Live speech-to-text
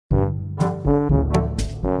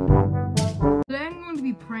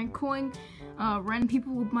calling random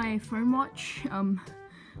people with my phone watch. I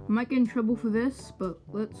might get in trouble for this, but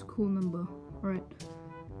let's call number. Alright.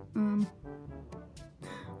 I'm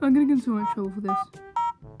gonna get in so much trouble for this.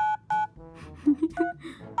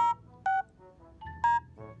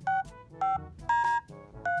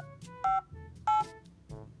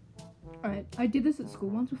 Alright, I did this at school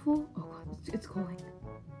once before. Oh god, it's calling.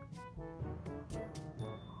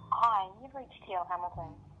 Hi, you've reached T.L.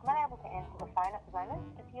 Hamilton. I'm not able to answer the phone at the moment.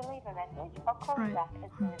 If you leave a message, I'll call you back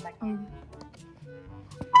as soon as I can.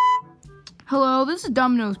 Hello, this is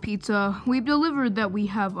Domino's Pizza. We've delivered that we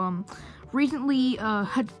have recently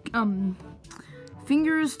had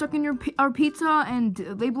fingers stuck in our pizza, and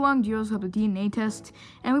they belong to yours. Have a DNA test,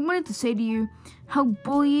 and we wanted to say to you how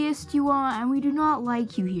bulliest you are, and we do not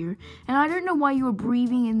like you here. And I don't know why you are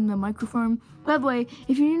breathing in the microphone. By the way,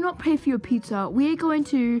 if you do not pay for your pizza, we are going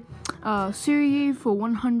to sue you for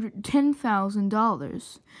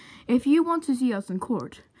 $110,000. If you want to see us in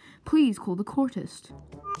court, please call the courtist.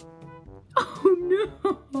 Oh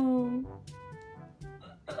no!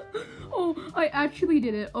 Oh, I actually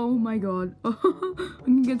did it. Oh my god. I'm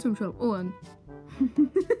gonna get some trouble. Hold on.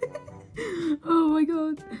 Oh my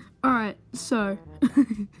god. Alright, so.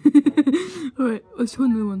 Alright, let's try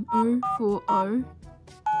another one. 040.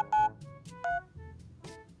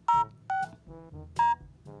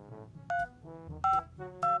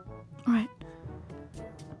 Alright.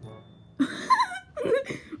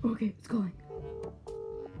 Okay, it's going.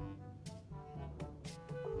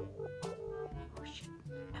 Oh shit.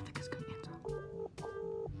 I think it's gonna answer.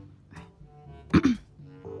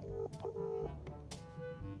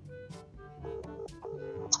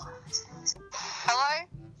 Hello?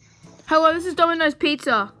 Hello, this is Domino's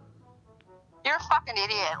Pizza. You're a fucking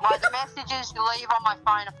idiot. Like, the messages you leave on my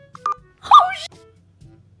phone. Oh shit.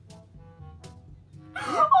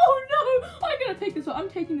 Oh no! I gotta take this off. I'm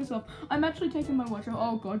taking this off. I'm actually taking my watch off.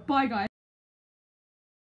 Oh god. Bye guys.